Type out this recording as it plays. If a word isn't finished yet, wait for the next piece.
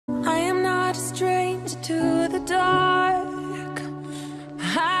to the dark.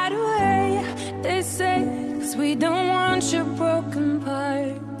 Hide away, they say, 'cause we don't want your broken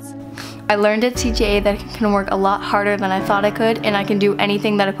parts. I learned at CJA that I can work a lot harder than I thought I could, and I can do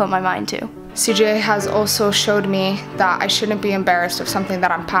anything that I put my mind to. CJA has also showed me that I shouldn't be embarrassed of something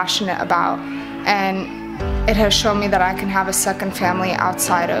that I'm passionate about, and it has shown me that I can have a second family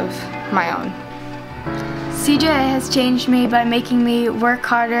outside of my own. CJA has changed me by making me work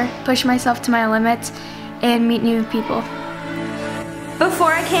harder, push myself to my limits, and meet new people.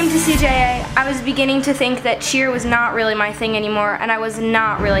 Before I came to CJA, I was beginning to think that cheer was not really my thing anymore, and I was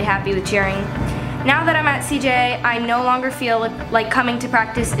not really happy with cheering. Now that I'm at CJA, I no longer feel like coming to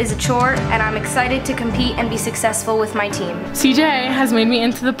practice is a chore, and I'm excited to compete and be successful with my team. CJA has made me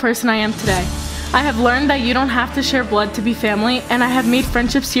into the person I am today. I have learned that you don't have to share blood to be family, and I have made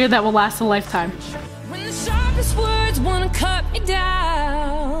friendships here that will last a lifetime. When the sharpest words wanna cut me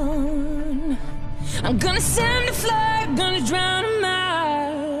down, I'm gonna send a flag, gonna drown them out.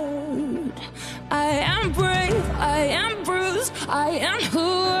 I am brave, I am bruised, I am who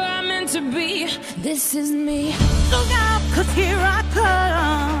I'm meant to be. This is me. Look out, 'cause here I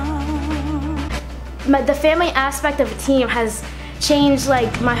come. The family aspect of a team has changed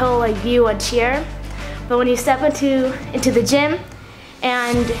my whole view on cheer. But when you step into the gym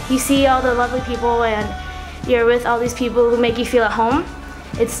and you see all the lovely people and you're with all these people who make you feel at home,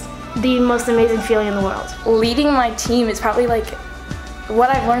 it's the most amazing feeling in the world. Leading my team is probably what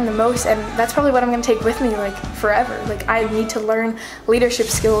I've learned the most, and that's probably what I'm going to take with me forever. I need to learn leadership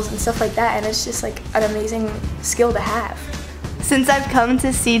skills and stuff like that, and it's just an amazing skill to have. Since I've come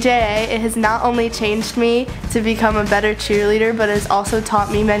to CJA, it has not only changed me to become a better cheerleader, but it has also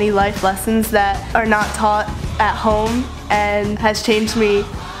taught me many life lessons that are not taught at home, and has changed me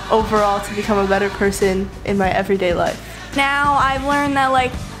overall to become a better person in my everyday life. Now I've learned that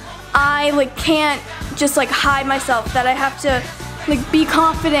I can't just hide myself, that I have to be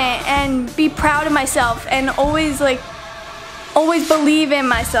confident and be proud of myself and always believe in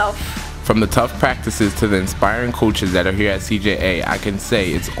myself. From the tough practices to the inspiring coaches that are here at CJA, I can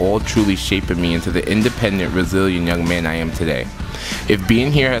say it's all truly shaping me into the independent, resilient young man I am today. If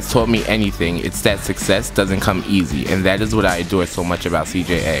being here has taught me anything, it's that success doesn't come easy, and that is what I adore so much about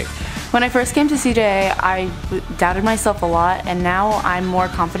CJA. When I first came to CJA, I doubted myself a lot, and now I'm more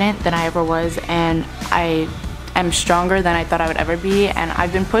confident than I ever was, and I am stronger than I thought I would ever be, and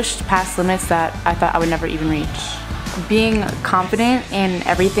I've been pushed past limits that I thought I would never even reach. Being confident in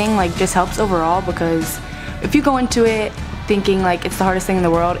everything just helps overall, because if you go into it thinking it's the hardest thing in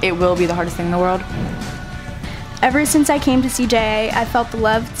the world, it will be the hardest thing in the world. Ever since I came to CJA, I felt the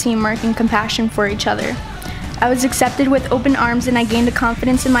love, teamwork, and compassion for each other. I was accepted with open arms, and I gained a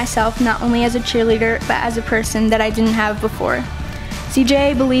confidence in myself not only as a cheerleader, but as a person that I didn't have before.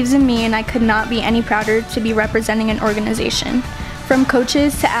 CJA believes in me, and I could not be any prouder to be representing an organization. From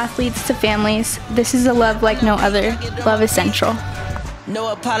coaches to athletes to families, this is a love like no other. Love is central.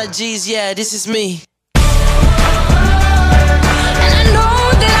 No apologies, yeah, this is me. And I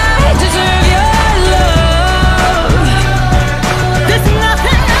know that I deserve your love. There's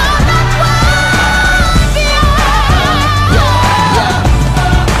nothing I'm not worth.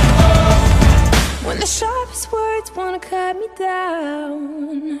 When the sharpest words wanna cut me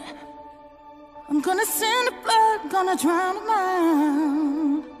down, I'm gonna send a flood, gonna drown them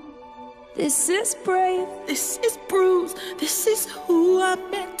out. This is brave, this is bruised, this is who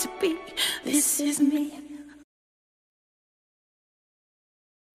I'm meant to be. This is me.